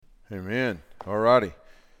Amen. All righty.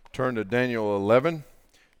 Turn to Daniel 11,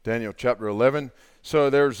 Daniel chapter 11. So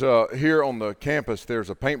there's here on the campus, there's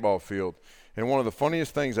a paintball field. And one of the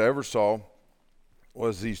funniest things I ever saw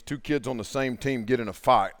was these two kids on the same team get in a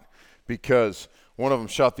fight because one of them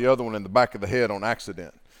shot the other one in the back of the head on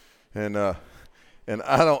accident. And I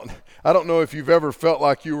don't know if you've ever felt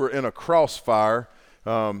like you were in a crossfire.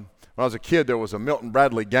 When I was a kid, there was a Milton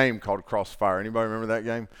Bradley game called Crossfire. Anybody remember that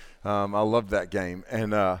game? I loved that game.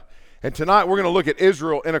 And tonight we're going to look at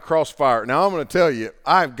Israel in a crossfire. Now I'm going to tell you,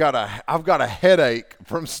 I've got a headache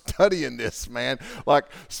from studying this, man. Like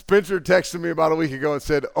Spencer texted me about a week ago and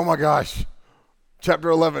said, "Oh my gosh, chapter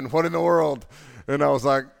 11, what in the world?" And I was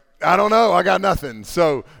like, "I don't know, I got nothing."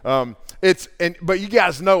 So but you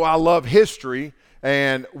guys know I love history,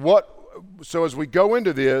 so as we go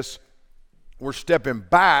into this, we're stepping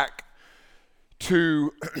back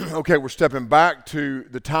to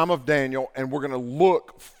the time of Daniel, and we're going to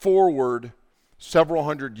look forward several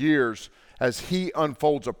hundred years as he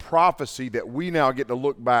unfolds a prophecy that we now get to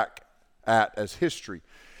look back at as history.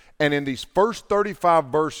 And in these first 35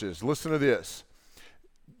 verses, listen to this.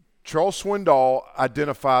 Charles Swindoll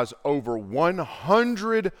identifies over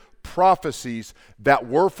 100 prophecies that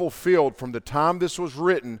were fulfilled from the time this was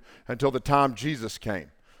written until the time Jesus came.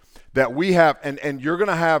 That we have, and you're going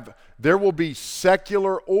to have, there will be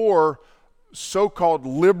secular or so-called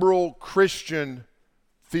liberal Christian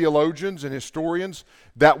theologians and historians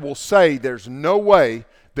that will say there's no way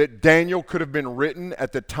that Daniel could have been written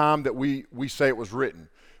at the time that we say it was written,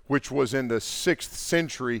 which was in the 6th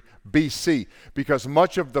century BC, because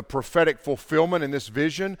much of the prophetic fulfillment in this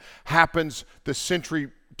vision happens 2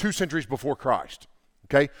 centuries before Christ.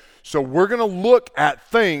 Okay? So we're going to look at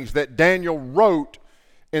things that Daniel wrote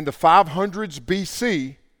in the 500s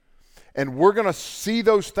BC, and we're going to see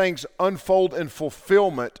those things unfold in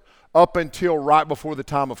fulfillment up until right before the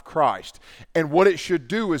time of Christ. And what it should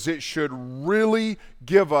do is it should really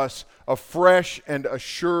give us a fresh and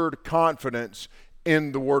assured confidence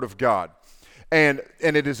in the Word of God. And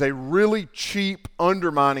it is a really cheap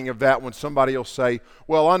undermining of that when somebody will say,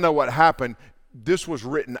 "Well, I know what happened. This was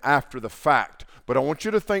written after the fact." But I want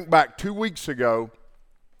you to think back 2 weeks ago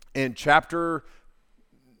in chapter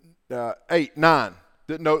 8, 9.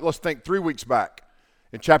 No, let's think 3 weeks back.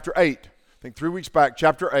 In chapter 8. Think 3 weeks back,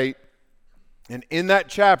 chapter 8. And in that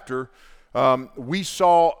chapter, we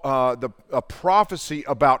saw a prophecy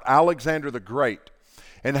about Alexander the Great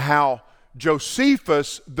and how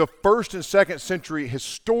Josephus, the 1st and 2nd century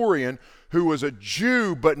historian who was a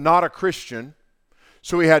Jew but not a Christian,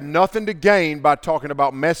 so he had nothing to gain by talking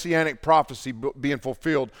about messianic prophecy being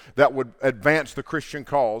fulfilled that would advance the Christian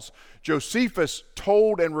cause. Josephus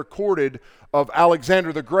told and recorded of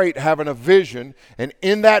Alexander the Great having a vision, and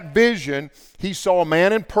in that vision, he saw a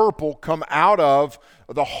man in purple come out of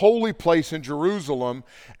the holy place in Jerusalem,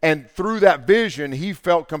 and through that vision, he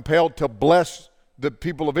felt compelled to bless the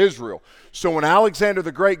people of Israel. So when Alexander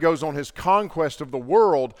the Great goes on his conquest of the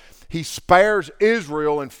world, he spares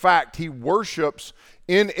Israel. In fact, he worships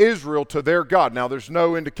in Israel to their God. Now, there's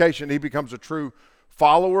no indication he becomes a true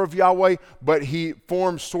follower of Yahweh, but he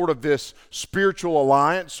forms sort of this spiritual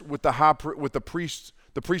alliance with the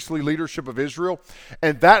priestly leadership of Israel.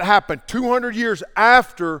 And that happened 200 years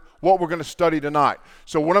after what we're going to study tonight.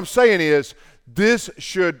 So what I'm saying is, this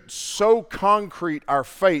should so concrete our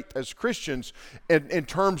faith as Christians in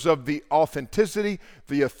terms of the authenticity,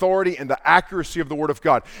 the authority, and the accuracy of the Word of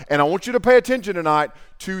God. And I want you to pay attention tonight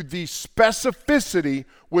to the specificity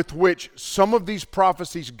with which some of these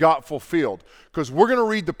prophecies got fulfilled. Because we're going to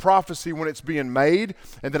read the prophecy when it's being made,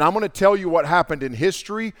 and then I'm going to tell you what happened in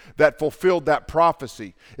history that fulfilled that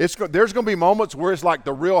prophecy. There's going to be moments where it's like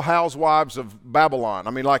the Real Housewives of Babylon.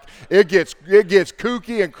 I mean, like, it gets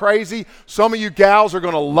kooky and crazy. Some of you gals are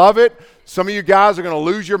going to love it. Some of you guys are going to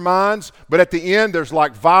lose your minds. But at the end, there's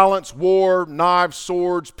like violence, war, knives,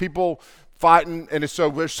 swords, people fighting, and so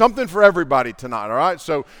there's something for everybody tonight, all right?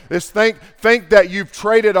 So let's think that you've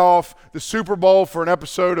traded off the Super Bowl for an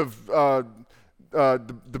episode of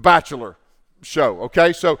The Bachelor show,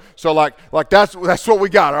 okay? So like that's what we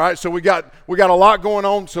got, all right? So we got a lot going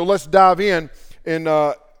on, so let's dive in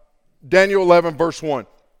Daniel 11, verse 1.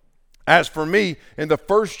 "As for me, in the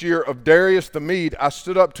first year of Darius the Mede, I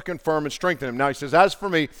stood up to confirm and strengthen him." Now he says, "As for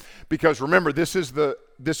me," because remember, this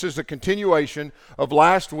is a continuation of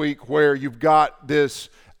last week where you've got this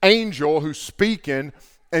angel who's speaking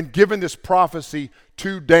and giving this prophecy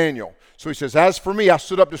to Daniel. So he says, as for me, I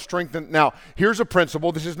stood up to strengthen. Now, here's a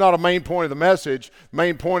principle. This is not a main point of the message.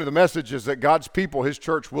 Main point of the message is that God's people, his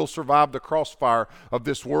church, will survive the crossfire of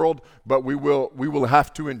this world, but we will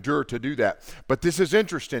have to endure to do that. But this is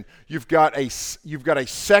interesting. You've got a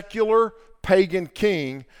secular pagan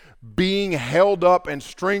king being held up and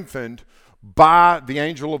strengthened by the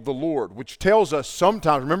angel of the Lord, which tells us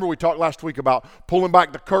sometimes, remember we talked last week about pulling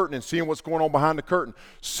back the curtain and seeing what's going on behind the curtain.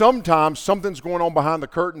 Sometimes something's going on behind the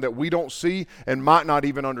curtain that we don't see and might not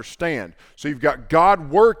even understand. So you've got God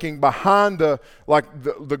working behind the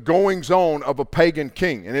goings on of a pagan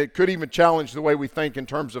king. And it could even challenge the way we think in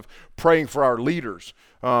terms of praying for our leaders,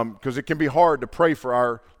 because it can be hard to pray for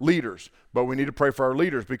our leaders. But we need to pray for our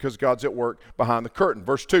leaders because God's at work behind the curtain.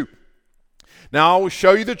 Verse 2. Now I will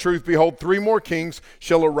show you the truth. Behold, 3 more kings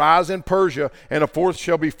shall arise in Persia, and a 4th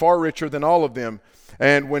shall be far richer than all of them.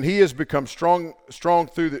 And when he has become strong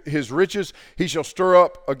through his riches, he shall stir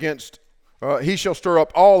up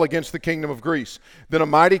all against the kingdom of Greece. Then a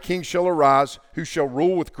mighty king shall arise, who shall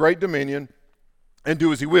rule with great dominion and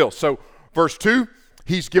do as he will. So verse 2,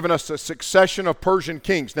 he's given us a succession of Persian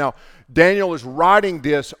kings. Now Daniel is writing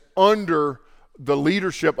this under the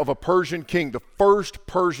leadership of a Persian king, the first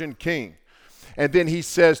Persian king. And then he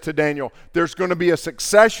says to Daniel, there's going to be a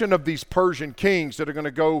succession of these Persian kings that are going to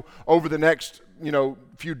go over the next,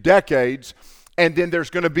 few decades. And then there's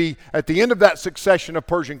going to be, at the end of that succession of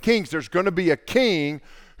Persian kings, there's going to be a king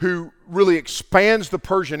who really expands the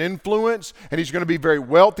Persian influence, and he's going to be very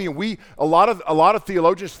wealthy. And a lot of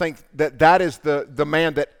theologians think that is the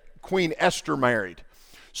man that Queen Esther married.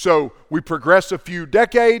 So we progress a few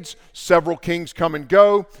decades, several kings come and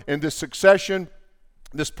go in this succession.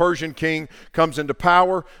 This Persian king comes into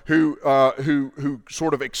power who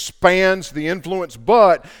sort of expands the influence,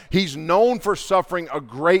 but he's known for suffering a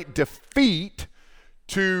great defeat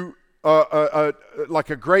a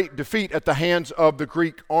great defeat at the hands of the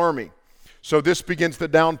Greek army. So this begins the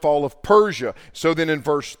downfall of Persia. So then in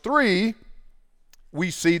verse 3, we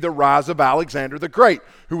see the rise of Alexander the Great,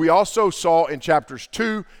 who we also saw in chapters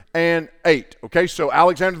 2 and 8. Okay, so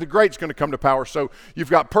Alexander the Great is going to come to power. So you've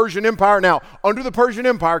got Persian Empire. Now, under the Persian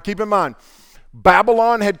Empire, keep in mind,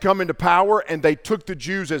 Babylon had come into power and they took the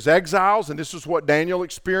Jews as exiles, and this is what Daniel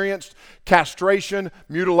experienced: castration,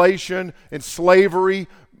 mutilation, and slavery.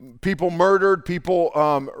 People murdered, people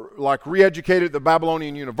re-educated at the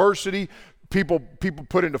Babylonian University. People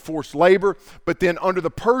put into forced labor. But then under the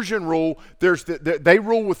Persian rule, they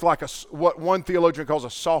rule with what one theologian calls a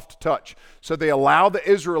soft touch. So they allow the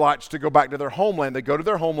Israelites to go back to their homeland. They go to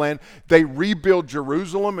their homeland, they rebuild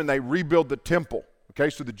Jerusalem, and they rebuild the temple. Okay,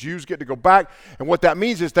 so the Jews get to go back, and what that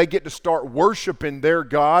means is they get to start worshiping their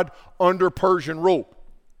God under Persian rule.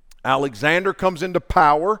 Alexander comes into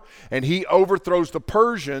power and he overthrows the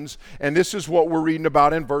Persians, and this is what we're reading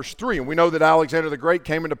about in verse 3. And we know that Alexander the Great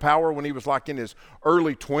came into power when he was in his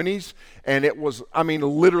early 20s, and it was,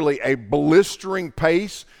 literally a blistering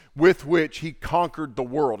pace with which he conquered the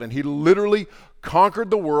world. And he literally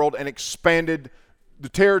conquered the world and expanded the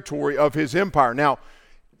territory of his empire. Now,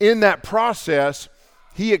 in that process,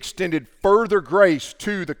 he extended further grace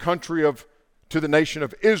to the nation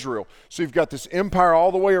of Israel. So you've got this empire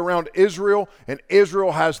all the way around Israel, and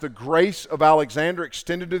Israel has the grace of Alexander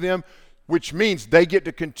extended to them, which means they get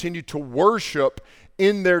to continue to worship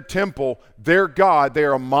in their temple their God. They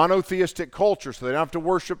are a monotheistic culture, so they don't have to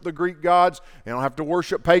worship the Greek gods. They don't have to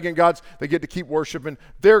worship pagan gods. They get to keep worshiping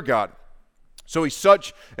their God. So he's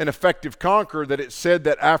such an effective conqueror that it said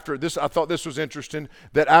that after this, I thought this was interesting,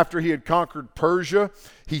 that after he had conquered Persia,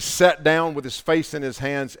 he sat down with his face in his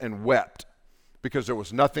hands and wept, because there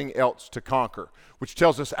was nothing else to conquer, which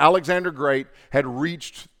tells us Alexander Great had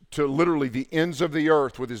reached to literally the ends of the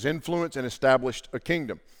earth with his influence and established a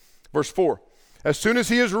kingdom. Verse 4, as soon as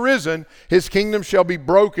he is risen, his kingdom shall be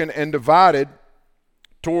broken and divided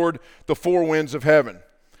toward the four winds of heaven,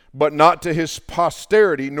 but not to his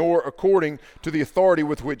posterity, nor according to the authority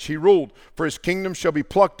with which he ruled. For his kingdom shall be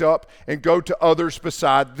plucked up and go to others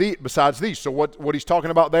besides these. So what he's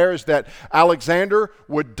talking about there is that Alexander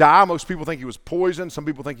would die. Most people think he was poisoned. Some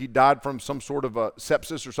people think he died from some sort of a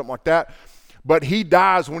sepsis or something like that. But he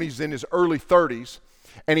dies when he's in his early 30s,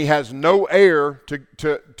 and he has no heir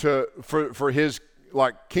for his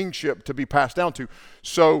kingship to be passed down to.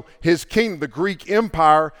 So his kingdom, the Greek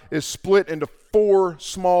Empire, is split into 4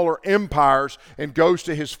 smaller empires and goes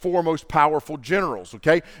to his 4 most powerful generals,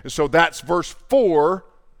 okay? And so that's verse 4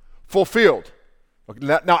 fulfilled.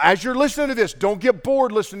 Now, as you're listening to this, don't get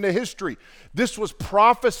bored listening to history. This was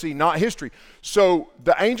prophecy, not history. So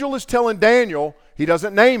the angel is telling Daniel, he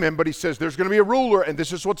doesn't name him, but he says there's going to be a ruler and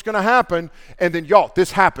this is what's going to happen. And then, y'all,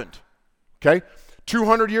 this happened, okay?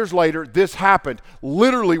 200 years later, this happened,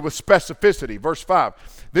 literally with specificity. Verse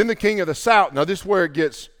 5. Then the king of the south, now this is where it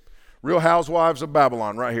gets Real Housewives of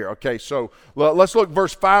Babylon right here. Okay, so let's look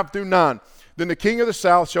verse 5 through 9. Then the king of the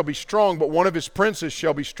south shall be strong, but one of his princes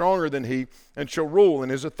shall be stronger than he, and shall rule,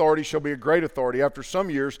 and his authority shall be a great authority. After some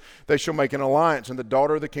years they shall make an alliance, and the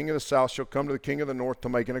daughter of the king of the south shall come to the king of the north to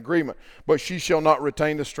make an agreement. But she shall not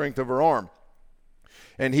retain the strength of her arm,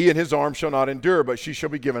 and he and his arm shall not endure, but she shall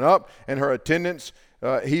be given up, and her attendants,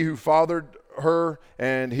 he who fathered her,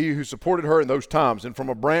 and he who supported her in those times. And from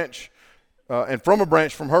a branch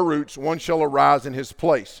from her roots, one shall arise in his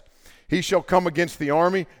place. He shall come against the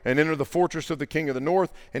army and enter the fortress of the king of the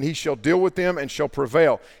north, and he shall deal with them and shall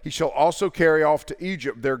prevail. He shall also carry off to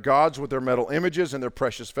Egypt their gods with their metal images and their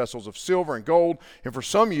precious vessels of silver and gold. And for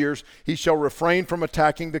some years he shall refrain from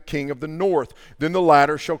attacking the king of the north. Then the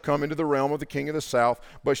latter shall come into the realm of the king of the south,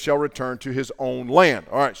 but shall return to his own land.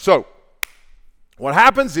 All right, so what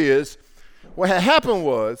happened was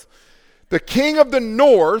the king of the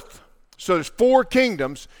north, so there's 4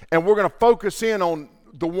 kingdoms, and we're going to focus in on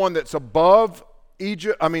the one that's above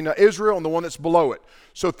Israel, and the one that's below it.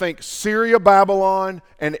 So think Syria, Babylon,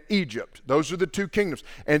 and Egypt. Those are the 2 kingdoms.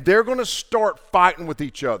 And they're going to start fighting with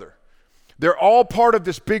each other. They're all part of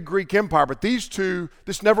this big Greek empire, but these two,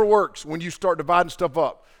 this never works when you start dividing stuff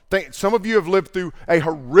up. Some of you have lived through a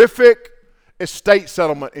horrific estate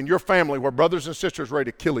settlement in your family where brothers and sisters are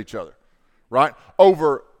ready to kill each other, right?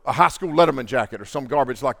 Over a high school Letterman jacket or some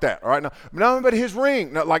garbage like that, all right? Now, nobody his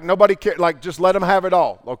ring, like nobody cares, like just let them have it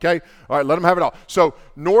all, okay? All right, let them have it all. So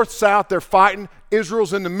north, south, they're fighting.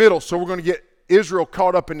 Israel's in the middle, so we're going to get Israel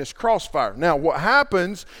caught up in this crossfire. Now, what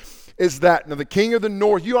happens is that now the king of the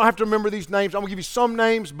north, you don't have to remember these names. I'm going to give you some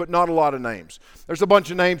names, but not a lot of names. There's a bunch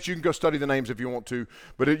of names. You can go study the names if you want to,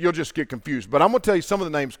 but you'll just get confused. But I'm going to tell you some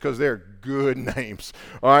of the names because they're good names,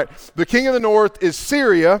 all right? The king of the north is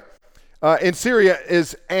Syria. In Syria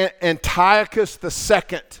is Antiochus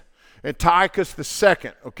II. Antiochus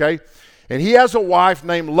II, okay? And he has a wife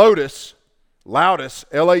named Laodice,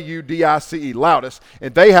 L-A-U-D-I-C-E, Laodice,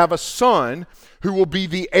 and they have a son who will be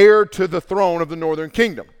the heir to the throne of the northern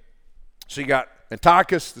kingdom. So you got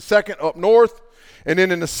Antiochus II up north, and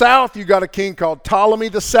then in the south you got a king called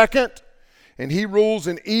Ptolemy II, and he rules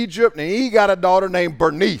in Egypt, and he got a daughter named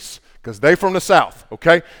Bernice, because they from the south,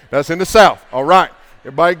 okay? That's in the south, all right.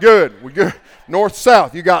 Everybody good? We good? North,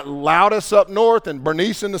 south. You got Laodice up north and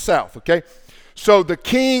Bernice in the south, okay? So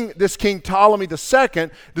this king Ptolemy II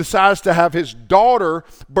decides to have his daughter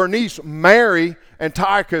Bernice marry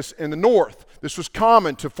Antiochus in the north. This was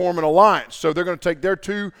common to form an alliance. So they're going to take their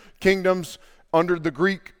 2 kingdoms under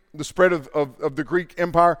the spread of the Greek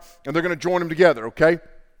empire, and they're going to join them together, okay?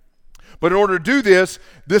 But in order to do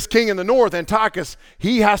this king in the north, Antiochus,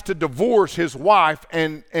 he has to divorce his wife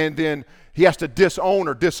and then he has to disown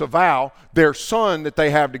or disavow their son that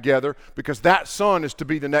they have together, because that son is to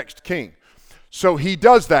be the next king. So he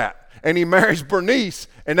does that, and he marries Bernice,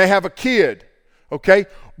 and they have a kid, okay?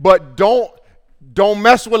 But don't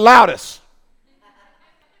mess with Laodice.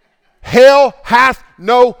 Hell hath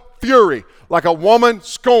no fury, like a woman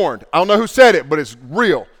scorned. I don't know who said it, but it's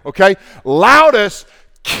real, okay? Laodice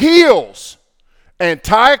kills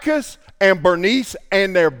Antiochus and Bernice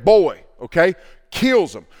and their boy, okay?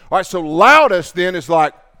 Kills them. All right, so Laodice then is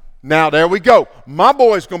like, now there we go. My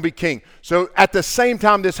boy's going to be king. So at the same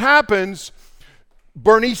time this happens,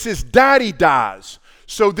 Bernice's daddy dies.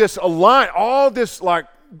 So this alliance, all this like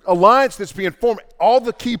alliance that's being formed, all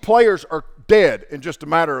the key players are dead in just a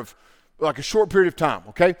matter of like a short period of time,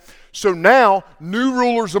 okay? So now new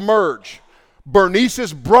rulers emerge.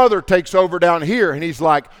 Bernice's brother takes over down here, and he's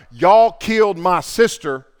like, y'all killed my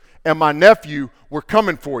sister and my nephew, we're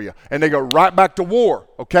coming for you. And they go right back to war,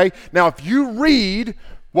 okay? Now, if you read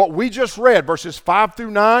what we just read, verses 5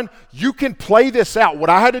 through 9, you can play this out.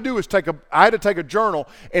 What I had to do is I had to take a journal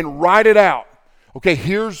and write it out. Okay,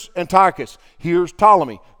 here's Antiochus, here's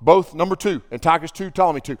Ptolemy, both number 2, Antiochus 2,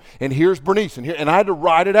 Ptolemy 2, and here's Bernice, and I had to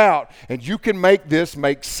write it out, and you can make this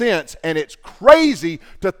make sense, and it's crazy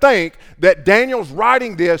to think that Daniel's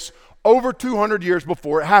writing this over 200 years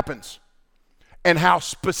before it happens. And how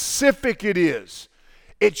specific it is.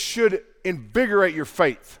 It should invigorate your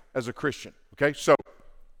faith as a Christian. Okay, so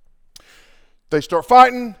they start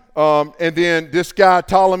fighting, and then this guy,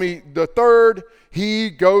 Ptolemy III, he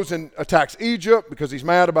goes and attacks Egypt because he's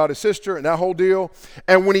mad about his sister and that whole deal.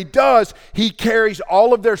 And when he does, he carries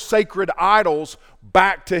all of their sacred idols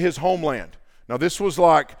back to his homeland. Now this was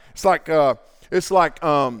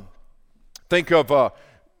think of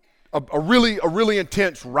a really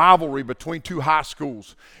intense rivalry between two high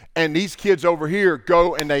schools. And these kids over here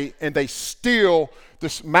go and they steal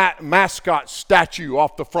this mascot statue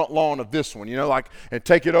off the front lawn of this one, and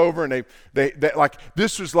take it over. And they like,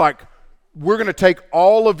 this was like, we're going to take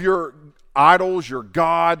all of your idols, your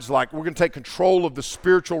gods, like we're going to take control of the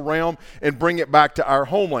spiritual realm and bring it back to our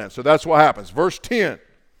homeland. So that's what happens. Verse 10.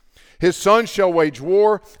 His sons shall wage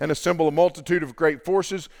war and assemble a multitude of great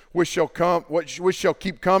forces, which shall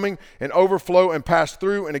keep coming and overflow and pass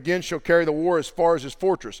through, and again shall carry the war as far as his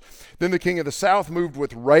fortress. Then the king of the south, moved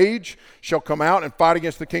with rage, shall come out and fight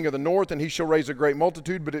against the king of the north, and he shall raise a great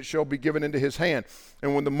multitude, but it shall be given into his hand.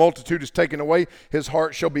 And when the multitude is taken away, his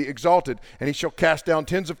heart shall be exalted, and he shall cast down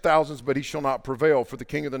tens of thousands, but he shall not prevail. For the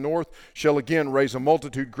king of the north shall again raise a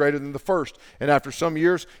multitude greater than the first, and after some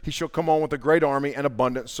years he shall come on with a great army and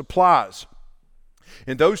abundant supply.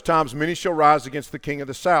 In those times many shall rise against the king of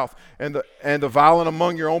the south, and the violent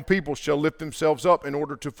among your own people shall lift themselves up in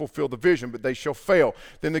order to fulfill the vision, but they shall fail.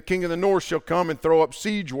 Then the king of the north shall come and throw up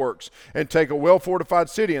siege works and take a well-fortified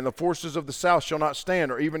city, and the forces of the south shall not stand,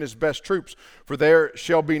 or even his best troops, for there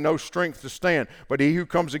shall be no strength to stand. But he who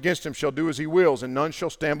comes against him shall do as he wills, and none shall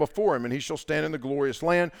stand before him, and he shall stand in the glorious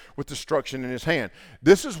land with destruction in his hand.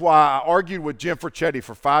 This is why I argued with Jim Ferchetti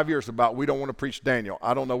for 5 years about we don't want to preach Daniel.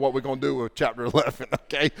 I don't know what we're going to do with chapter 11.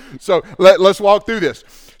 Okay, so let's walk through this.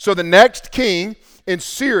 So the next king in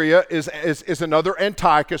Syria is another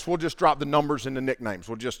Antiochus. We'll just drop the numbers and the nicknames.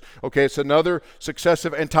 It's another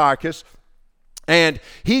successive Antiochus. And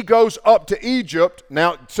he goes up to Egypt.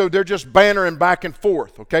 Now, so they're just bantering back and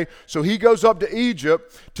forth, okay? So he goes up to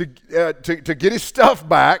Egypt to get his stuff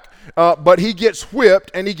back, but he gets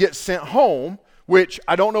whipped and he gets sent home, which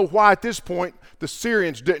I don't know why at this point the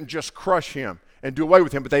Syrians didn't just crush him and do away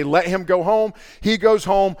with him, but they let him go home. He goes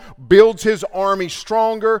home, builds his army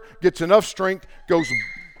stronger, gets enough strength, goes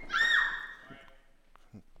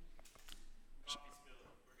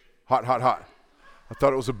hot. I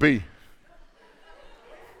thought it was a bee.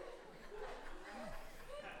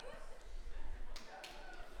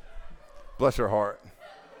 Bless her heart.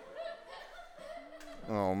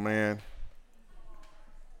 Oh, man.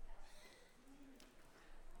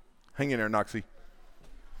 Hang in there, Noxie.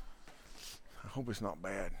 I hope it's not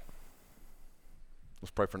bad.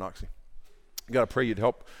 Let's pray for Noxie. Got to pray you'd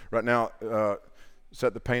help right now,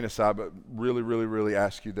 set the pain aside, but really, really, really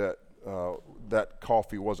ask you that that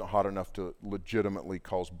coffee wasn't hot enough to legitimately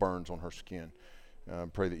cause burns on her skin.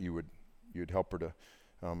 Pray that you'd help her to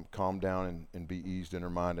calm down and be eased in her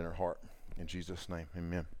mind and her heart. In Jesus' name,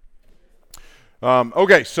 amen.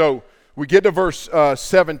 Okay, so we get to verse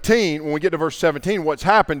 17. When we get to verse 17, what's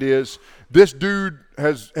happened is this dude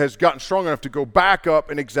has gotten strong enough to go back up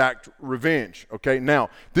and exact revenge. Okay, now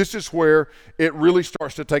this is where it really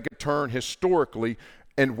starts to take a turn historically,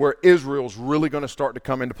 and where Israel's really going to start to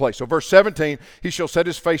come into play. So verse 17, he shall set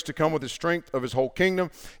his face to come with his strength of his whole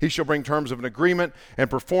kingdom. He shall bring terms of an agreement and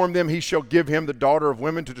perform them. He shall give him the daughter of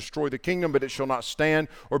women to destroy the kingdom, but it shall not stand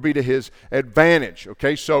or be to his advantage.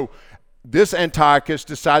 Okay, so this Antiochus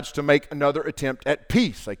decides to make another attempt at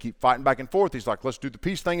peace. They keep fighting back and forth. He's like, let's do the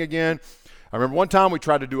peace thing again. I remember one time we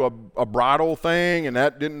tried to do a bridal thing, and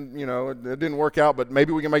that didn't work out, but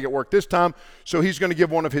maybe we can make it work this time. So he's going to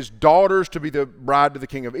give one of his daughters to be the bride to the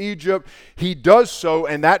king of Egypt. He does so,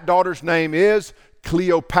 and that daughter's name is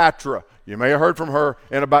Cleopatra. You may have heard from her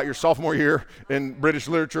in about your sophomore year in British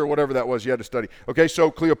literature or whatever that was you had to study. Okay,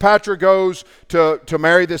 so Cleopatra goes to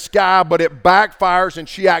marry this guy, but it backfires, and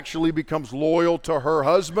she actually becomes loyal to her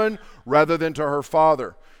husband rather than to her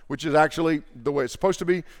father, which is actually the way it's supposed to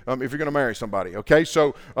be if you're going to marry somebody. Okay,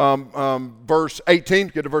 so verse 18,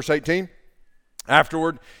 get to verse 18.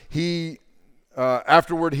 Afterward he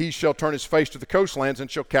shall turn his face to the coastlands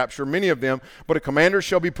and shall capture many of them. But a commander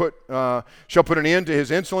shall put an end to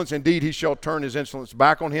his insolence. Indeed, he shall turn his insolence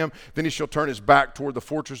back on him. Then he shall turn his back toward the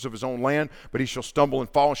fortress of his own land. But he shall stumble and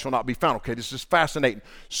fall and shall not be found. Okay, this is fascinating.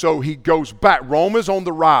 So he goes back. Rome is on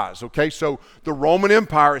the rise. Okay, so the Roman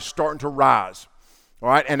Empire is starting to rise. All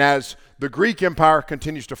right, and as the Greek Empire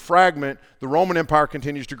continues to fragment, the Roman Empire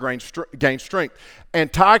continues to gain strength.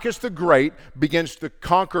 Antiochus the Great begins to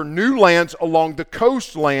conquer new lands along the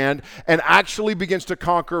coastland and actually begins to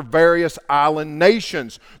conquer various island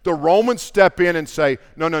nations. The Romans step in and say,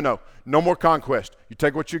 no more conquest. You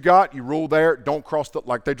take what you got, you rule there, don't cross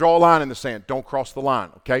like they draw a line in the sand, don't cross the line,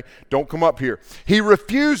 okay? Don't come up here. He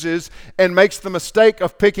refuses and makes the mistake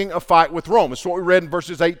of picking a fight with Rome. That's what we read in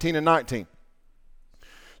verses 18 and 19.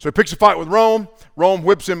 So he picks a fight with Rome. Rome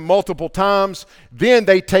whips him multiple times. Then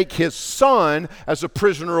they take his son as a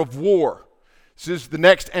prisoner of war. This is the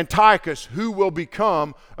next Antiochus, who will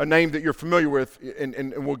become a name that you're familiar with,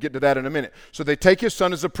 and we'll get to that in a minute. So they take his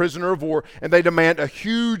son as a prisoner of war, and they demand a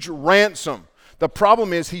huge ransom. The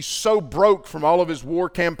problem is he's so broke from all of his war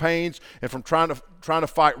campaigns and from trying to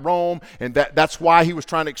fight Rome, and that's why he was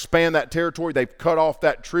trying to expand that territory. They've cut off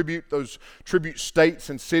that tribute, those tribute states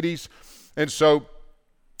and cities, and so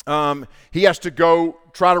he has to go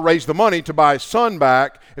try to raise the money to buy his son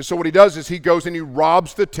back. And so what he does is he goes and he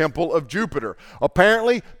robs the temple of Jupiter.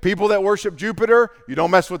 Apparently, people that worship Jupiter, you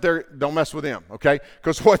don't mess with them, okay?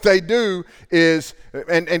 Because what they do is,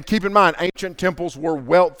 and keep in mind, ancient temples were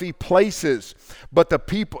wealthy places. But the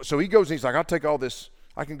people, so he goes and he's like, I'll take all this.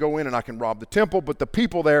 I can go in and I can rob the temple, but the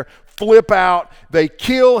people there flip out, they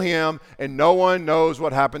kill him, and no one knows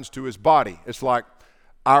what happens to his body. It's like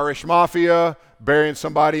Irish mafia burying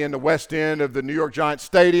somebody in the west end of the New York Giants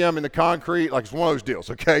stadium in the concrete, like it's one of those deals,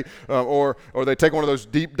 okay? Or they take one of those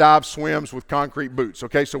deep dive swims with concrete boots,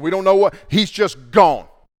 okay? So we don't know he's just gone.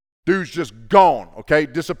 Dude's just gone, okay?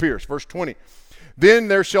 Disappears. Verse 20. Then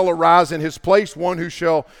there shall arise in his place one who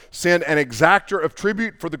shall send an exactor of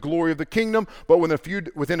tribute for the glory of the kingdom, but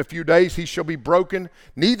within a few days he shall be broken,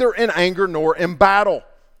 neither in anger nor in battle.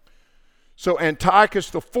 So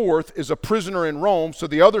Antiochus IV is a prisoner in Rome. So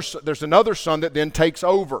there's another son that then takes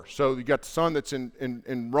over. So you got the son that's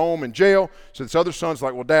in Rome in jail. So this other son's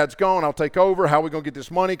like, well, Dad's gone. I'll take over. How are we going to get this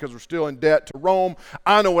money? Because we're still in debt to Rome.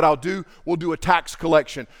 I know what I'll do. We'll do a tax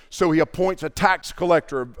collection. So he appoints a tax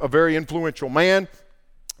collector, a very influential man.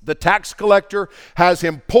 The tax collector has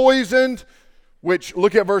him poisoned, which,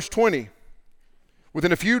 look at verse 20.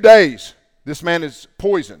 Within a few days, this man is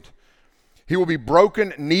poisoned. He will be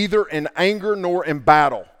broken neither in anger nor in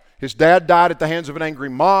battle. His dad died at the hands of an angry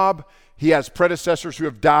mob. He has predecessors who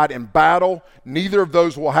have died in battle. Neither of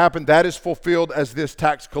those will happen. That is fulfilled as this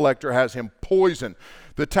tax collector has him poisoned.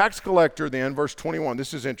 The tax collector then, verse 21,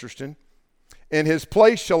 this is interesting. In his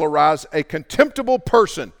place shall arise a contemptible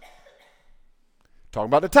person. Talking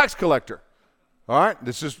about the tax collector. All right,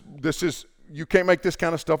 this is you can't make this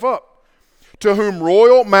kind of stuff up. To whom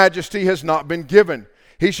royal majesty has not been given.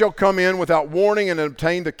 He shall come in without warning and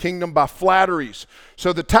obtain the kingdom by flatteries.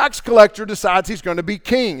 So the tax collector decides he's going to be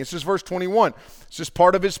king. This is verse 21. It's just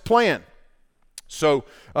part of his plan. So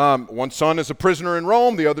one son is a prisoner in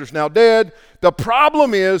Rome. The other's now dead. The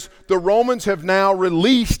problem is the Romans have now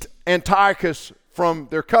released Antiochus from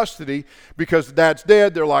their custody because the dad's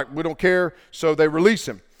dead. They're like, we don't care. So they release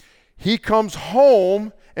him. He comes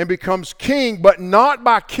home and becomes king, but not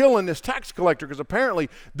by killing this tax collector, because apparently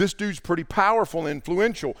this dude's pretty powerful and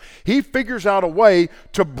influential. He figures out a way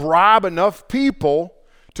to bribe enough people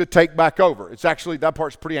to take back over. It's actually, that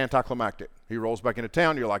part's pretty anticlimactic. He rolls back into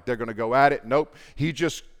town. You're like, they're going to go at it. Nope. He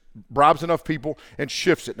just bribes enough people and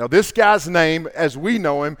shifts it. Now, this guy's name, as we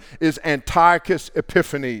know him, is Antiochus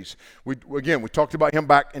Epiphanes. We talked about him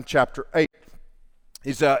back in chapter 8.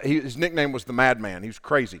 His nickname was the Madman. He was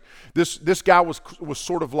crazy. This guy was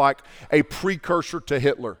sort of like a precursor to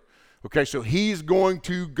Hitler. Okay, so he's going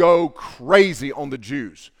to go crazy on the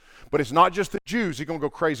Jews. But it's not just the Jews. He's going to go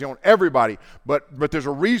crazy on everybody. But there's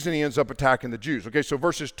a reason he ends up attacking the Jews. Okay, so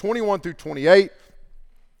verses 21 through 28,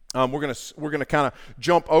 we're gonna kind of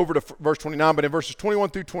jump over to verse 29. But in verses 21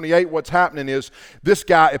 through 28, what's happening is this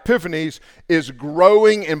guy Epiphanes is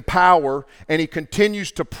growing in power, and he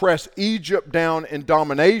continues to press Egypt down in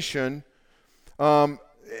domination.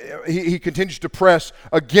 He continues to press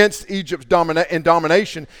against Egypt's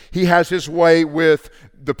domination. He has his way with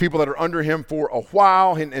the people that are under him for a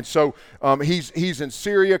while, and so he's in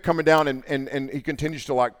Syria coming down, and he continues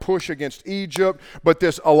to like push against Egypt. But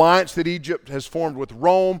this alliance that Egypt has formed with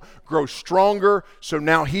Rome grows stronger, so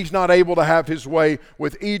now he's not able to have his way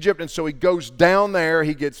with Egypt, and so he goes down there.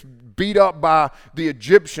 He gets beat up by the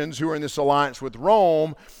Egyptians who are in this alliance with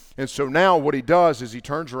Rome, and so now what he does is he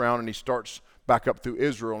turns around and he starts back up through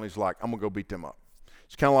Israel, and he's like, I'm gonna go beat them up.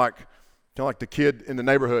 It's kind of like the kid in the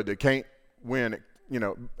neighborhood that can't win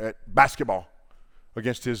at basketball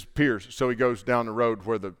against his peers. So he goes down the road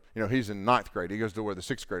where he's in 9th grade. He goes to where the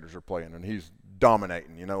 6th graders are playing, and he's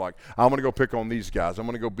dominating. Like, I'm gonna go pick on these guys. I'm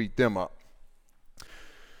gonna go beat them up.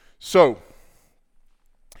 So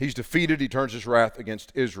he's defeated. He turns his wrath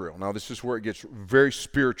against Israel. Now, this is where it gets very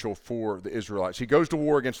spiritual for the Israelites. He goes to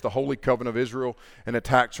war against the Holy Covenant of Israel and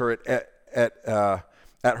attacks her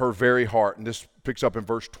at her very heart. And this picks up in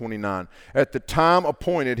verse 29. At the time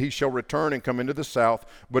appointed, he shall return and come into the south,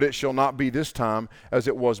 but it shall not be this time as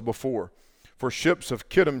it was before. For ships of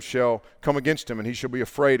Kittim shall come against him, and he shall be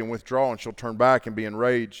afraid and withdraw, and shall turn back and be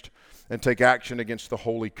enraged and take action against the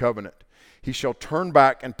Holy Covenant. He shall turn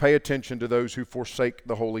back and pay attention to those who forsake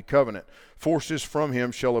the Holy Covenant. Forces from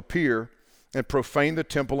him shall appear and profane the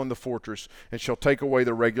temple and the fortress, and shall take away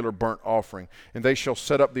the regular burnt offering. And they shall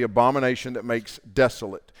set up the abomination that makes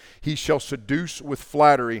desolate. He shall seduce with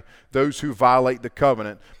flattery those who violate the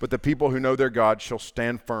covenant, but the people who know their God shall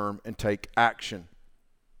stand firm and take action.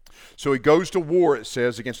 So he goes to war, it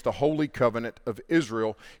says, against the holy covenant of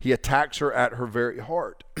Israel. He attacks her at her very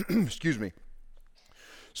heart. Excuse me.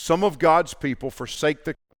 Some of God's people forsake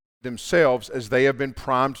themselves as they have been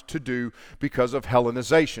primed to do because of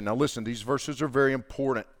Hellenization. Now listen, these verses are very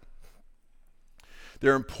important.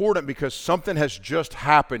 They're important because something has just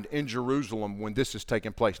happened in Jerusalem when this is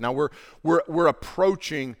taking place. Now we're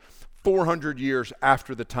approaching 400 years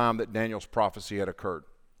after the time that Daniel's prophecy had occurred.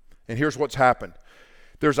 And here's what's happened.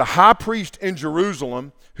 There's a high priest in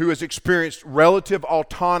Jerusalem who has experienced relative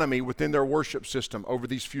autonomy within their worship system over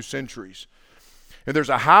these few centuries. And there's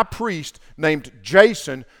a high priest named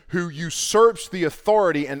Jason who usurps the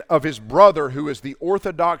authority of his brother, who is the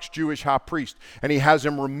Orthodox Jewish high priest, and he has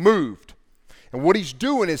him removed. And what he's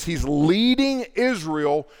doing is he's leading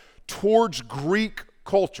Israel towards Greek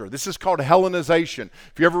culture. This is called Hellenization.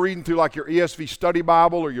 If you're ever reading through like your ESV study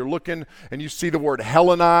Bible, or you're looking and you see the word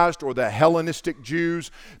Hellenized or the Hellenistic Jews,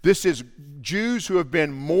 this is Jews who have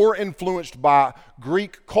been more influenced by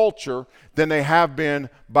Greek culture than they have been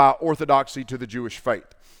by orthodoxy to the Jewish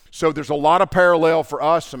faith. So there's a lot of parallel for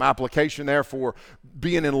us, some application there for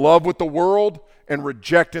being in love with the world and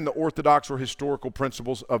rejecting the orthodox or historical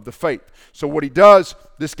principles of the faith. So what he does,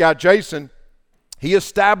 this guy Jason, he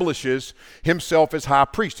establishes himself as high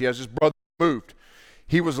priest. He has his brother moved.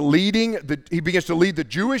 He begins to lead the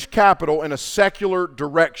Jewish capital in a secular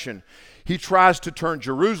direction. He tries to turn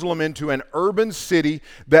Jerusalem into an urban city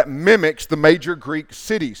that mimics the major Greek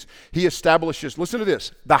cities. He establishes, listen to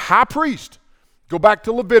this, the high priest. Go back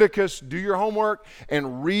to Leviticus, do your homework,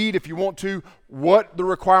 and read, if you want to, what the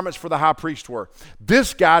requirements for the high priest were.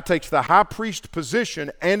 This guy takes the high priest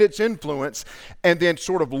position and its influence and then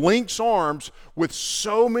sort of links arms with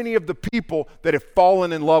so many of the people that have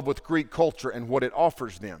fallen in love with Greek culture and what it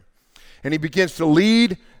offers them. And he begins to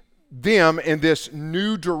lead them in this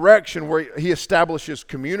new direction where he establishes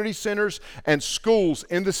community centers and schools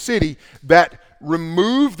in the city that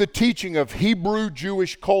remove the teaching of Hebrew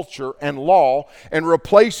Jewish culture and law and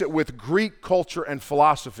replace it with Greek culture and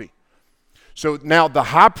philosophy. So now the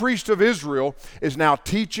high priest of Israel is now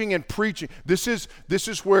teaching and preaching. This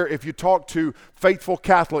is where, if you talk to faithful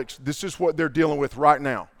Catholics, this is what they're dealing with right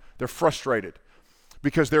now. They're frustrated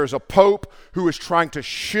because there is a pope who is trying to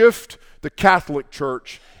shift the Catholic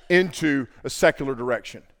Church into a secular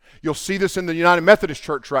direction. You'll see this in the United Methodist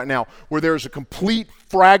Church right now, where there's a complete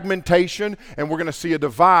fragmentation, and we're going to see a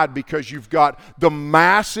divide because you've got the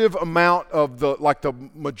massive amount of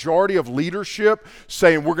the majority of leadership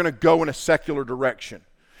saying we're going to go in a secular direction.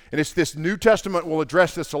 And it's this New Testament will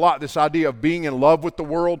address this a lot, this idea of being in love with the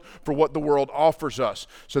world for what the world offers us.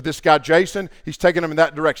 So this guy, Jason, he's taking them in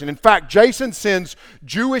that direction. In fact, Jason sends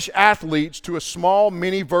Jewish athletes to a small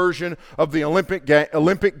mini version of the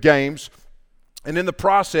Olympic Games. And in the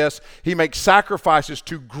process, he makes sacrifices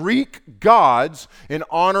to Greek gods in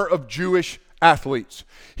honor of Jewish athletes.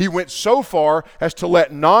 He went so far as to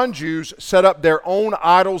let non-Jews set up their own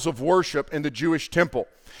idols of worship in the Jewish temple.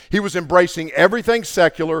 He was embracing everything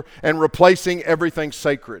secular and replacing everything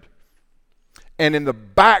sacred. And in the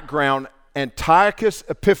background, Antiochus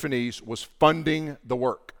Epiphanes was funding the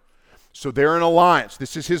work. So they're in alliance.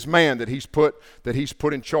 This is his man that he's put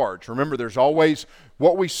in charge. Remember, there's always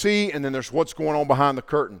what we see, and then there's what's going on behind the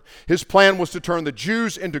curtain. His plan was to turn the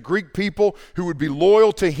Jews into Greek people who would be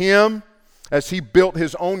loyal to him as he built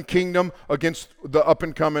his own kingdom against the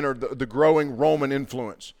up-and-coming or the growing Roman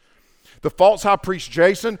influence. The false high priest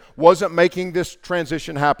Jason wasn't making this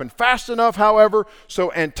transition happen fast enough, however,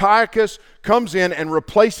 so Antiochus comes in and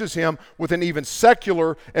replaces him with an even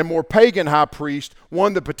secular and more pagan high priest,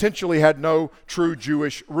 one that potentially had no true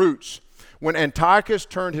Jewish roots. When Antiochus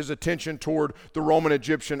turned his attention toward the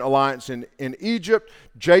Roman-Egyptian alliance in Egypt,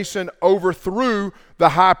 Jason overthrew the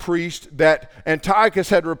high priest that Antiochus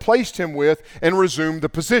had replaced him with and resumed the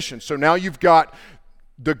position. So now you've got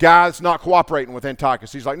the guy's not cooperating with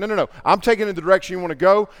Antiochus. He's like, no, I'm taking it the direction you want to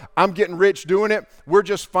go. I'm getting rich doing it. We're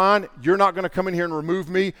just fine. You're not going to come in here and remove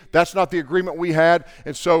me. That's not the agreement we had.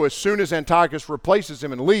 And so as soon as Antiochus replaces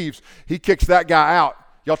him and leaves, he kicks that guy out.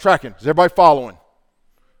 Y'all tracking? Is everybody following?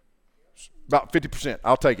 About 50%.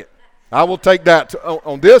 I'll take it. I will take that.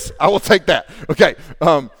 On this, I will take that. Okay.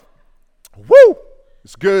 Woo!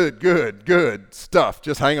 It's good stuff.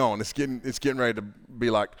 Just hang on. It's getting ready to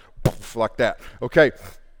be like that. Okay.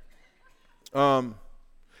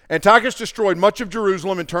 Antiochus destroyed much of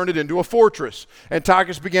Jerusalem and turned it into a fortress.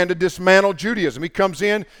 Antiochus began to dismantle Judaism. He comes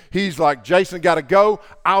in, he's like, Jason, got to go,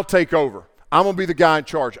 I'll take over. I'm going to be the guy in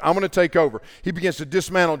charge. I'm going to take over. He begins to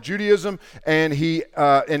dismantle Judaism, and he,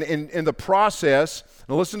 in the process,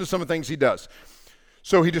 now listen to some of the things he does.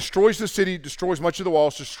 So he destroys the city, destroys much of the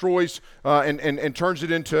walls, destroys and turns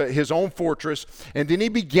it into his own fortress, and then he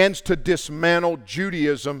begins to dismantle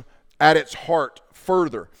Judaism at its heart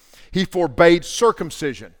further. He forbade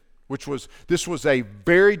circumcision, this was a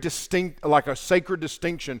very distinct, like a sacred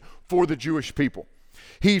distinction for the Jewish people.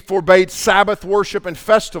 He forbade Sabbath worship and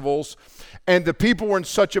festivals, and the people were in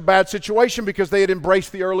such a bad situation because they had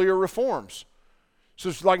embraced the earlier reforms. So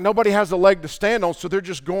it's like nobody has a leg to stand on, so they're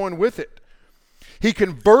just going with it. He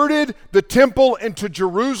converted the temple into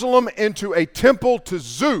Jerusalem into a temple to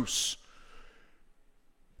Zeus,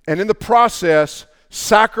 and in the process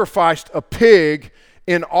sacrificed a pig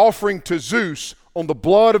in offering to Zeus on the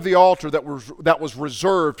blood of the altar that was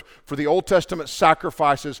reserved for the Old Testament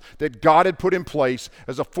sacrifices that God had put in place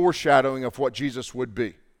as a foreshadowing of what Jesus would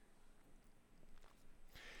be.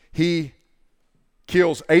 He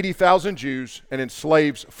kills 80,000 Jews and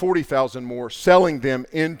enslaves 40,000 more, selling them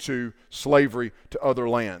into slavery to other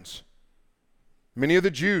lands. Many of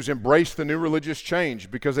the Jews embraced the new religious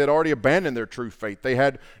change because they had already abandoned their true faith. They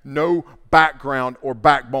had no background or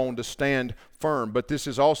backbone to stand firm. But this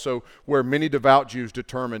is also where many devout Jews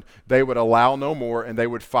determined they would allow no more, and they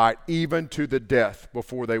would fight even to the death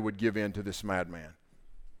before they would give in to this madman.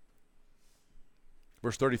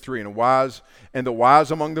 Verse 33, and the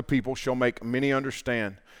wise among the people shall make many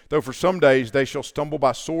understand. Though for some days they shall stumble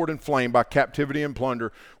by sword and flame, by captivity and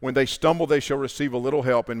plunder. When they stumble, they shall receive a little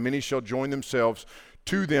help, and many shall join themselves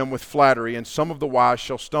to them with flattery. And some of the wise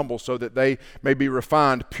shall stumble, so that they may be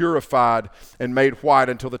refined, purified, and made white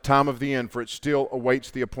until the time of the end, for it still awaits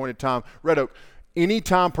the appointed time. Red Oak, any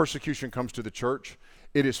time persecution comes to the church,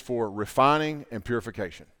 it is for refining and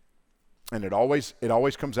purification. And it always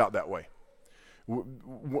comes out that way.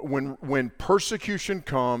 When persecution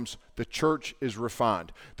comes, the church is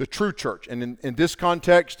refined. The true church, and in this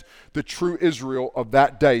context, the true Israel of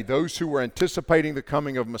that day, those who were anticipating the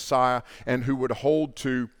coming of Messiah and who would hold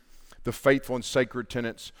to the faithful and sacred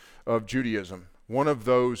tenets of Judaism. One of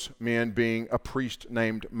those men being a priest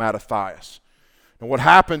named Mattathias. And what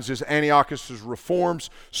happens is Antiochus' reforms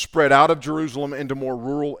spread out of Jerusalem into more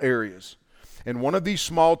rural areas. In one of these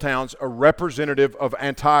small towns, a representative of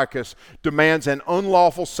Antiochus demands an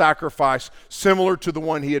unlawful sacrifice similar to the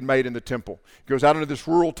one he had made in the temple. He goes out into this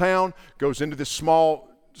rural town, goes into this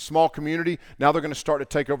small community. Now they're going to start to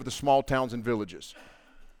take over the small towns and villages.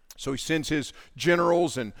 So he sends his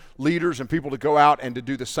generals and leaders and people to go out and to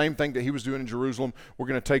do the same thing that he was doing in Jerusalem. We're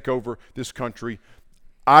going to take over this country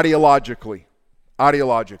ideologically.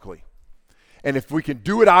 And if we can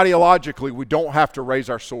do it ideologically, we don't have to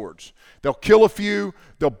raise our swords. They'll kill a few,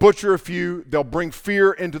 they'll butcher a few, they'll bring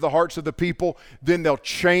fear into the hearts of the people, then they'll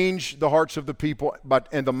change the hearts of the people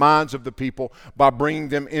and the minds of the people by bringing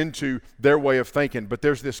them into their way of thinking. But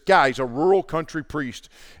there's this guy, he's a rural country priest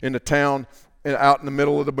in a town out in the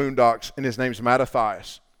middle of the boondocks, and his name's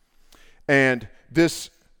Mattathias. And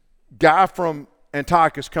this guy from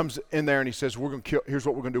Antiochus comes in there and he says, here's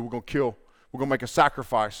what we're going to do, we're going to make a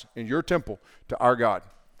sacrifice in your temple to our God.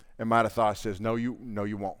 And Mattathias says, no, you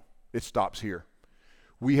won't. It stops here.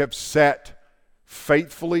 We have sat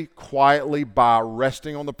faithfully, quietly by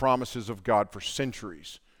resting on the promises of God for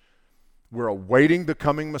centuries. We're awaiting the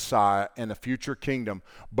coming Messiah and a future kingdom,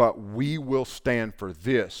 but we will stand for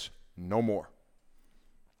this no more.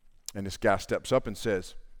 And this guy steps up and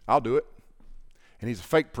says, I'll do it. And he's a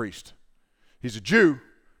fake priest. He's a Jew,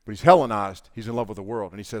 but he's Hellenized. He's in love with the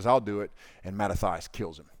world. And he says, I'll do it. And Mattathias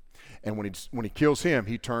kills him. And when he kills him,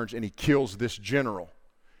 he turns and he kills this general.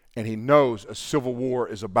 And he knows a civil war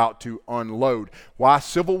is about to unload. Why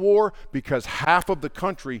civil war? Because half of the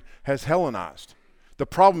country has Hellenized. The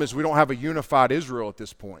problem is we don't have a unified Israel at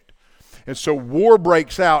this point. And so war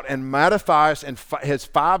breaks out, and Mattathias and his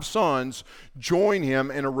 5 sons join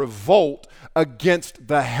him in a revolt against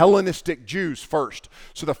the Hellenistic Jews first.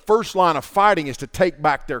 So the first line of fighting is to take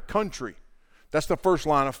back their country. That's the first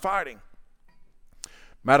line of fighting.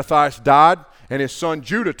 Mattathias died, and his son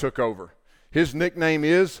Judah took over. His nickname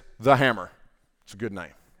is the Hammer. It's a good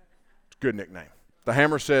name. It's a good nickname. The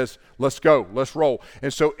Hammer says, let's go, let's roll.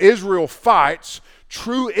 And so Israel fights.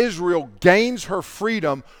 True Israel gains her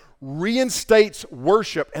freedom, reinstates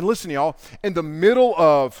worship. And listen, y'all, in the middle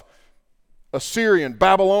of Assyrian,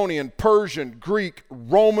 Babylonian, Persian, Greek,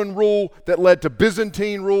 Roman rule that led to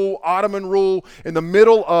Byzantine rule, Ottoman rule, in the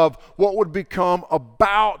middle of what would become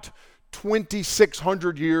about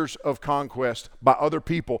 2,600 years of conquest by other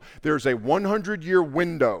people. There's a 100-year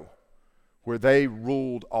window where they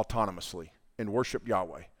ruled autonomously and worshiped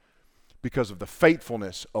Yahweh because of the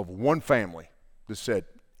faithfulness of one family that said,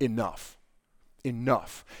 enough,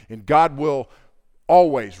 enough. And God will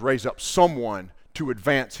always raise up someone to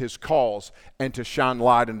advance his cause and to shine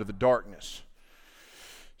light into the darkness.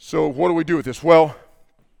 So what do we do with this? Well,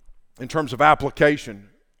 in terms of application,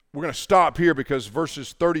 we're going to stop here because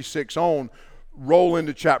verses 36 on roll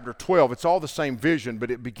into chapter 12. It's all the same vision,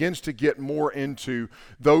 but it begins to get more into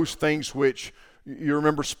those things which, you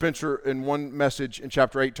remember Spencer in one message in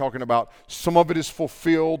chapter 8 talking about some of it is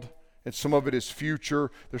fulfilled and some of it is future.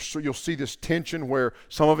 You'll see this tension where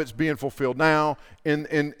some of it's being fulfilled now,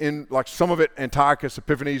 in like some of it Antiochus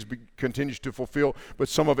Epiphanes continues to fulfill, but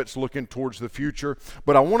some of it's looking towards the future.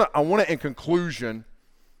 But I want to in conclusion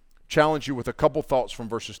challenge you with a couple thoughts from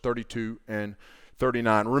verses 32 and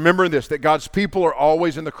 39. Remember this, that God's people are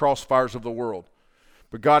always in the crossfires of the world,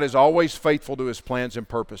 but God is always faithful to his plans and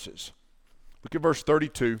purposes. Look at verse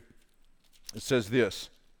 32. It says this: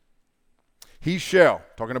 he shall,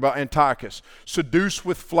 talking about Antiochus, seduce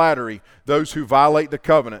with flattery those who violate the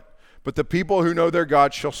covenant, but the people who know their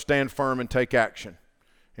God shall stand firm and take action.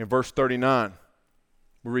 In verse 39,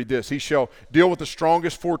 we read this: he shall deal with the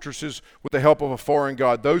strongest fortresses with the help of a foreign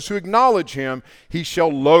god. Those who acknowledge him, he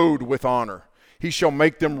shall load with honor. He shall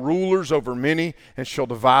make them rulers over many and shall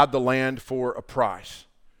divide the land for a price.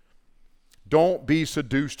 Don't be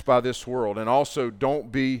seduced by this world, and also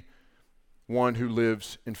don't be one who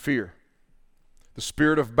lives in fear. The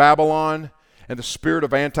spirit of Babylon and the spirit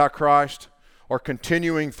of Antichrist are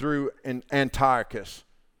continuing through Antiochus.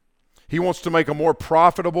 He wants to make it more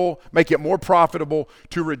profitable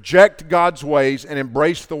to reject God's ways and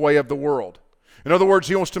embrace the way of the world. In other words,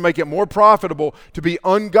 he wants to make it more profitable to be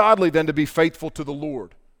ungodly than to be faithful to the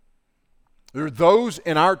Lord. There are those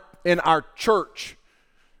in our church,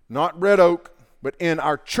 not Red Oak, but in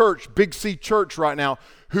our church, Big C Church right now,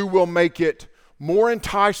 who will make it more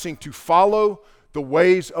enticing to follow the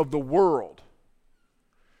ways of the world.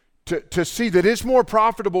 To see that it's more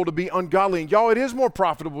profitable to be ungodly. And y'all, it is more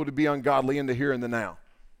profitable to be ungodly in the here and the now,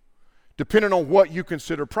 depending on what you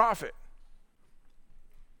consider profit.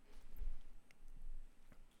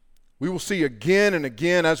 We will see again and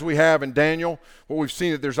again, as we have in Daniel, what we've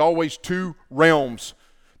seen, that there's always two realms,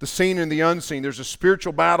 the seen and the unseen. There's a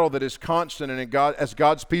spiritual battle that is constant, and as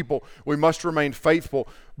God's people, we must remain faithful,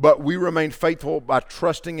 but we remain faithful by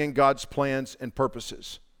trusting in God's plans and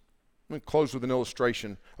purposes. I'm going to close with an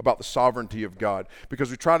illustration about the sovereignty of God, because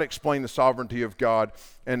we try to explain the sovereignty of God,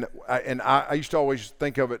 and I used to always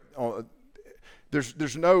think of it,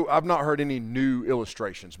 I've not heard any new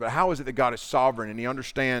illustrations, but how is it that God is sovereign and he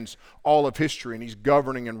understands all of history and he's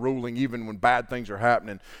governing and ruling even when bad things are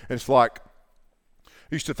happening? And it's like,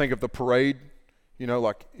 I used to think of the parade,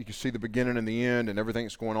 like you can see the beginning and the end and everything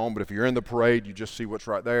that's going on, but if you're in the parade, you just see what's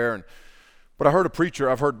right there. But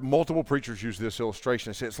I've heard multiple preachers use this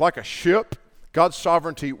illustration. They say it's like a ship. God's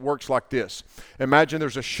sovereignty works like this. Imagine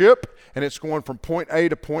there's a ship and it's going from point A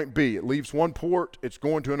to point B. It leaves one port, it's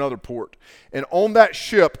going to another port. And on that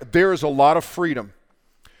ship, there is a lot of freedom.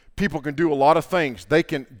 People can do a lot of things. They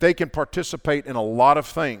can participate in a lot of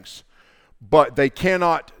things, but they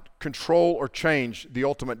cannot control or change the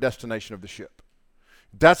ultimate destination of the ship.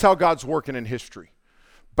 That's how God's working in history.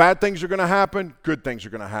 Bad things are going to happen, good things are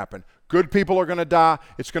going to happen. Good people are going to die.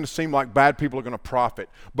 It's going to seem like bad people are going to profit.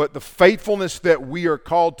 But the faithfulness that we are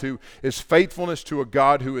called to is faithfulness to a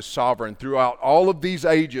God who is sovereign throughout all of these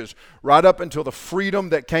ages, right up until the freedom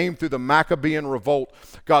that came through the Maccabean revolt.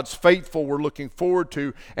 God's faithful, we're looking forward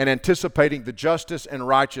to and anticipating the justice and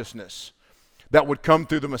righteousness that would come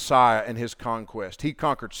through the Messiah and his conquest. He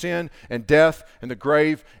conquered sin and death and the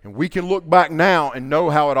grave, and we can look back now and know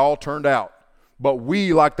how it all turned out. But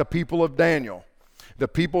we, like the people of Daniel, the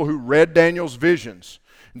people who read Daniel's visions,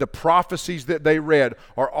 the prophecies that they read,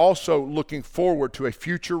 are also looking forward to a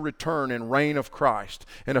future return and reign of Christ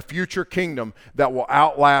and a future kingdom that will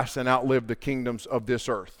outlast and outlive the kingdoms of this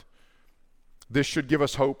earth. This should give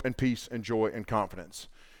us hope and peace and joy and confidence.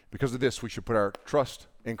 Because of this, we should put our trust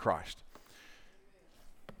in Christ.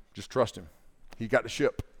 Just trust him. He got the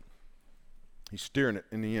ship. He's steering it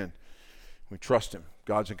in the end. We trust him.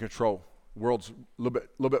 God's in control. The world's a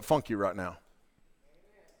little bit funky right now.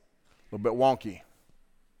 A little bit wonky.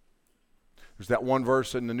 There's that one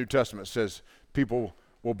verse in the New Testament that says people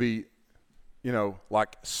will be,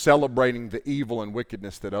 like celebrating the evil and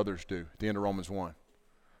wickedness that others do at the end of Romans 1.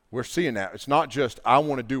 We're seeing that. It's not just I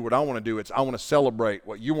want to do what I want to do. It's I want to celebrate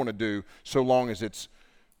what you want to do so long as it's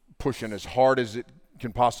pushing as hard as it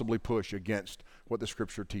can possibly push against what the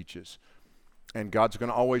Scripture teaches. And God's going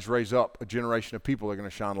to always raise up a generation of people that are going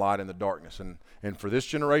to shine light in the darkness. And for this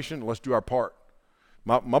generation, let's do our part.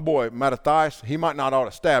 My boy, Mattathias, he might not ought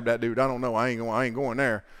to stab that dude. I don't know. I ain't going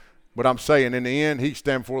there. But I'm saying in the end, he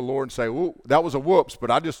stand before the Lord and say, "Whoa, that was a whoops, but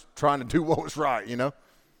I just trying to do what was right," you know?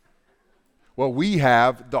 Well, we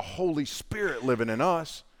have the Holy Spirit living in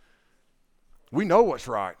us. We know what's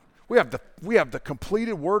right. We have the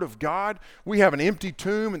completed Word of God. We have an empty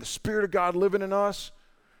tomb and the Spirit of God living in us.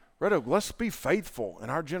 Red Oak, let's be faithful in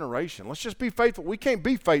our generation. Let's just be faithful. We can't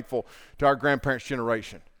be faithful to our grandparents'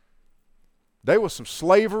 generation. There was some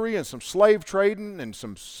slavery and some slave trading and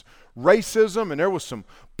some racism, and there was some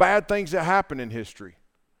bad things that happened in history.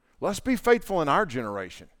 Let's be faithful in our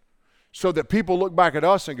generation so that people look back at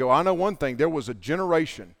us and go, I know one thing, there was a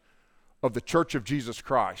generation of the Church of Jesus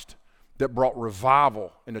Christ that brought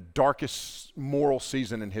revival in the darkest moral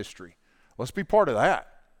season in history. Let's be part of that.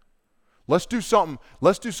 Let's do something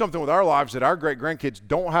with our lives that our great-grandkids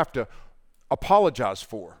don't have to apologize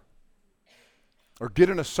for or get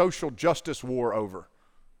in a social justice war over.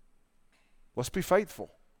 Let's be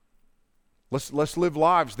faithful. Let's live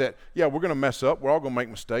lives that, yeah, we're going to mess up. We're all going to make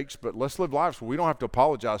mistakes, but let's live lives where we don't have to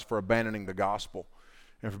apologize for abandoning the gospel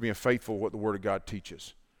and for being faithful to what the Word of God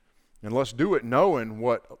teaches. And let's do it knowing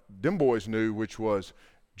what them boys knew, which was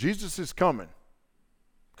Jesus is coming,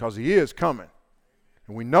 because he is coming.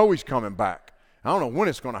 And we know he's coming back. I don't know when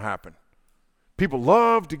it's going to happen. People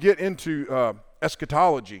love to get into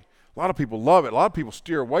eschatology. A lot of people love it. A lot of people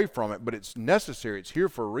steer away from it, but it's necessary. It's here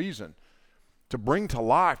for a reason, to bring to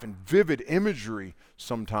life in vivid imagery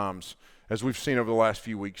sometimes, as we've seen over the last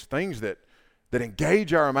few weeks, things that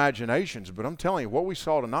engage our imaginations. But I'm telling you, what we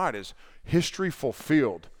saw tonight is history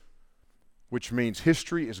fulfilled, which means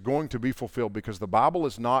history is going to be fulfilled, because the Bible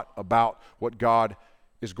is not about what God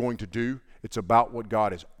is going to do. It's about what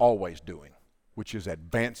God is always doing, which is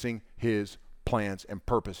advancing his plans and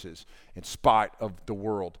purposes in spite of the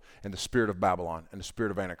world and the spirit of Babylon and the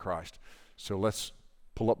spirit of Antichrist. So let's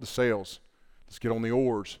pull up the sails. Let's get on the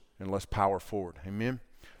oars and let's power forward. Amen.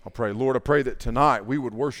 I'll pray. Lord, I pray that tonight we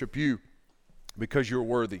would worship you because you're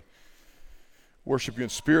worthy. Worship you in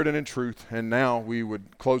spirit and in truth. And now we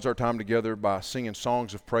would close our time together by singing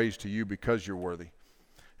songs of praise to you because you're worthy.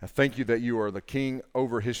 I thank you that you are the King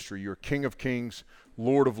over history. You're King of kings,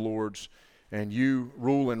 Lord of lords, and you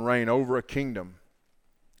rule and reign over a kingdom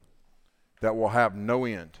that will have no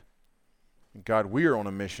end. And God, we are on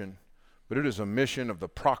a mission, but it is a mission of the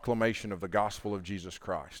proclamation of the gospel of Jesus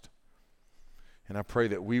Christ. And I pray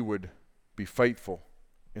that we would be faithful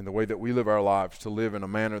in the way that we live our lives, to live in a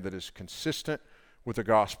manner that is consistent with the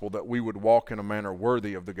gospel, that we would walk in a manner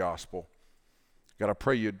worthy of the gospel. God, I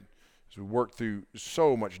pray you'd, as we work through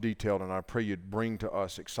so much detail, and I pray you'd bring to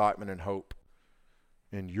us excitement and hope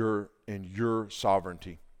in your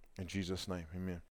sovereignty. In Jesus' name, amen.